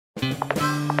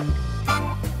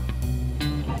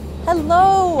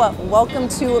Hello, welcome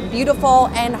to beautiful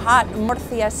and hot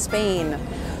Murcia, Spain.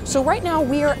 So right now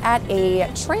we are at a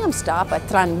tram stop, a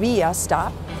tranvía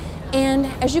stop, and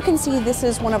as you can see, this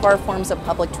is one of our forms of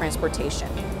public transportation.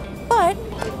 But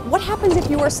what happens if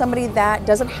you are somebody that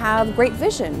doesn't have great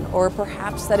vision, or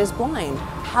perhaps that is blind?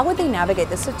 How would they navigate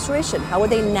this situation? How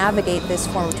would they navigate this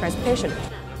form of transportation?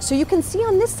 So you can see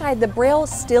on this side, the braille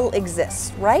still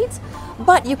exists, right?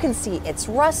 But you can see it's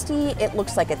rusty, it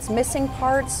looks like it's missing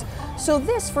parts. So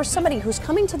this, for somebody who's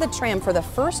coming to the tram for the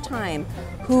first time,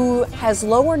 who has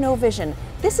low or no vision,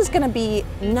 this is gonna be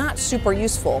not super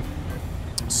useful.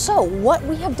 So what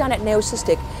we have done at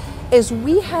Neosystic is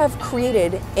we have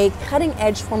created a cutting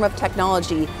edge form of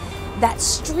technology that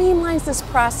streamlines this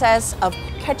process of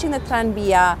catching the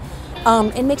tranvía.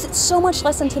 It makes it so much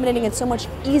less intimidating and so much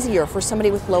easier for somebody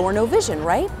with low or no vision,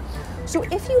 right? So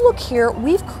if you look here,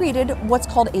 we've created what's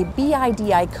called a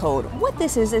BIDI code. What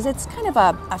this is it's kind of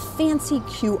a fancy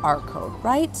QR code,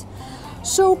 right?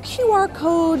 So QR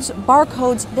codes,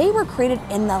 barcodes, they were created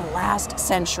in the last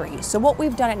century. So what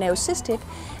we've done at Neosystic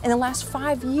in the last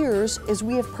 5 years is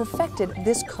we have perfected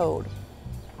this code,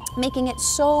 making it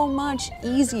so much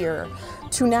easier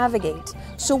to navigate.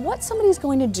 So what somebody's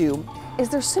going to do is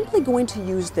they're simply going to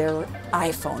use their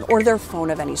iPhone or their phone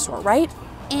of any sort, right?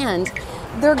 And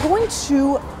they're going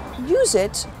to use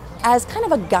it as kind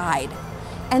of a guide.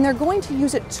 And they're going to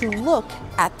use it to look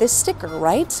at this sticker,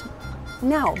 right?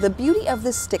 Now, the beauty of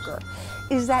this sticker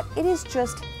is that it is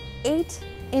just 8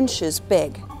 inches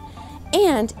big.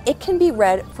 And it can be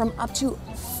read from up to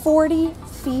 40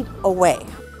 feet away.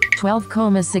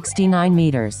 12,69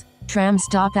 meters. Tram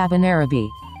stop Abanarabi.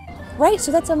 Right,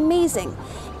 so that's amazing.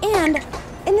 And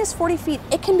in this 40 feet,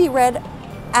 it can be read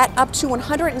at up to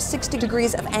 160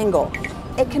 degrees of angle.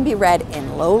 It can be read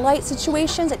in low light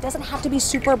situations. It doesn't have to be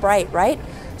super bright, right?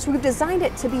 So we've designed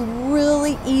it to be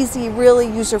really easy, really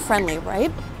user-friendly,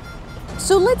 right?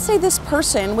 So let's say this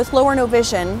person with low or no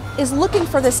vision is looking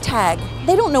for this tag.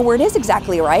 They don't know where it is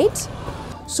exactly, right?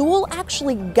 So we'll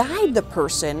actually guide the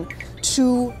person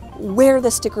to where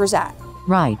the sticker's at.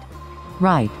 Right,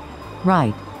 right,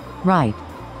 right, right,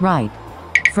 right.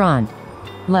 Front,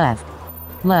 left,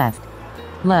 left,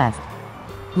 left,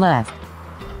 left,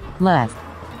 left.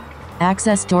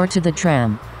 Access door to the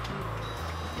tram.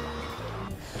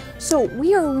 So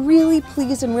we are really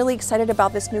pleased and really excited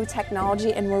about this new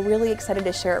technology, and we're really excited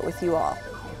to share it with you all.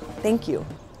 Thank you.